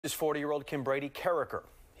Is 40-year-old Kimbrady Carriker.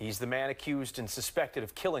 He's the man accused and suspected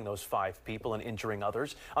of killing those 5 people and injuring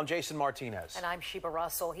others. I'm Jason Martinez. And I'm Sheba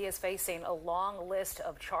Russell. He is facing a long list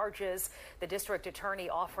of charges. The district attorney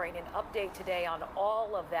offering an update today on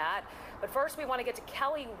all of that. But first, we want to get to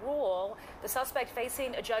Kelly Rule, the suspect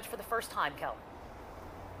facing a judge for the first time. Kelly.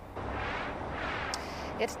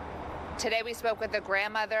 Today we spoke with the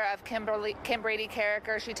grandmother of Kimbrady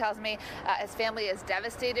Carriker. She tells me his family is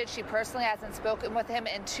devastated. She personally hasn't spoken with him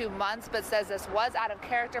in 2 months, but says this was out of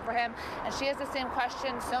character for him. And she has the same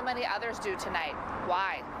question so many others do tonight.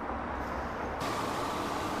 Why?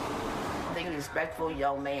 I think a respectful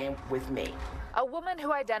young man with me. A woman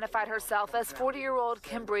who identified herself as 40-year-old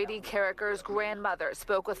Kimbrady Carriker's grandmother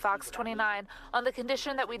spoke with Fox 29 on the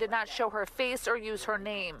condition that we did not show her face or use her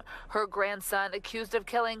name. Her grandson accused of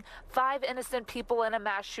killing 5 innocent people in a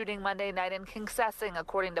mass shooting Monday night in Kingsessing,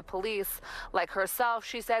 according to police. Like herself,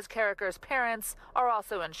 she says Carriker's parents are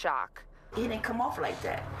also in shock. He didn't come off like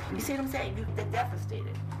that. You see what I'm saying? They're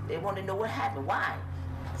devastated. They want to know what happened. Why?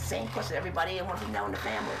 Same question everybody wants to know in the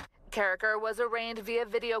family. Carriker was arraigned via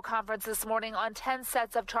video conference this morning on 10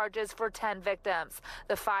 sets of charges for 10 victims,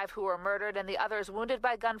 the 5 who were murdered and the others wounded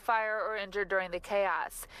by gunfire or injured during the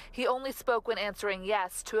chaos. He only spoke when answering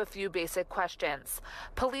yes to a few basic questions.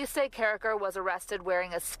 Police say Carriker was arrested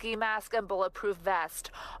wearing a ski mask and bulletproof vest,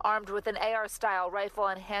 armed with an AR-style rifle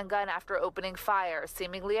and handgun after opening fire,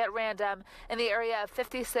 seemingly at random, in the area of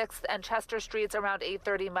 56th and Chester Streets around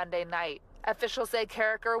 8:30 Monday night. Officials say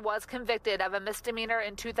Carriker was convicted of a misdemeanor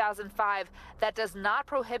in 2005 that does not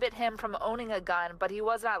prohibit him from owning a gun, but he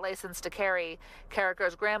was not licensed to carry.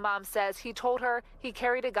 Carriker's grandmom says he told her he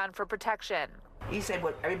carried a gun for protection. He said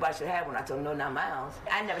what everybody should have one. I told him no, not mine.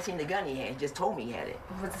 I never seen the gun he had. He just told me he had it.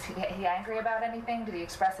 Was he angry about anything? Did he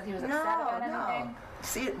express that he was upset about anything?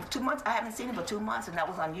 See, 2 months. I haven't seen him for 2 months, and that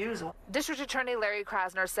was unusual. District Attorney Larry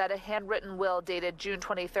Krasner said a handwritten will dated June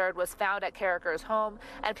 23rd was found at Carriker's home,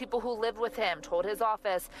 and people who lived with him told his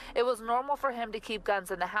office it was normal for him to keep guns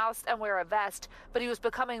in the house and wear a vest, but he was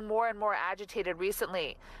becoming more and more agitated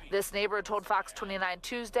recently. This neighbor told Fox 29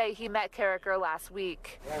 Tuesday he met Carriker last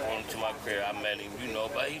week. I went to my crib, I met him,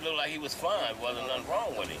 but he looked like he was fine. Wasn't nothing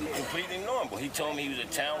wrong with him. Completely normal. He told me he was a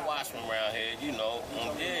town watchman around here,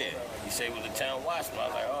 yeah. He said he was a town watchman. I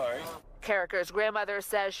was like, all right. Carriker's grandmother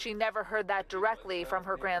says she never heard that directly from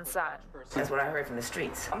her grandson. That's what I heard from the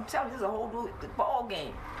streets. I'm telling you, this is a whole new ball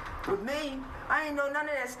game. With me, I ain't know none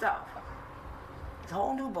of that stuff. It's a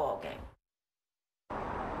whole new ball game.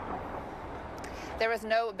 There was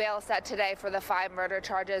no bail set today for the 5 murder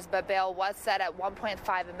charges, but bail was set at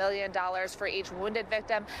 $1.5 million for each wounded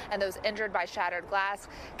victim and those injured by shattered glass.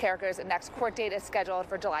 Carriker's next court date is scheduled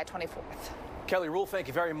for July 24th. Kelly Rule, thank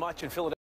you very much in Philadelphia.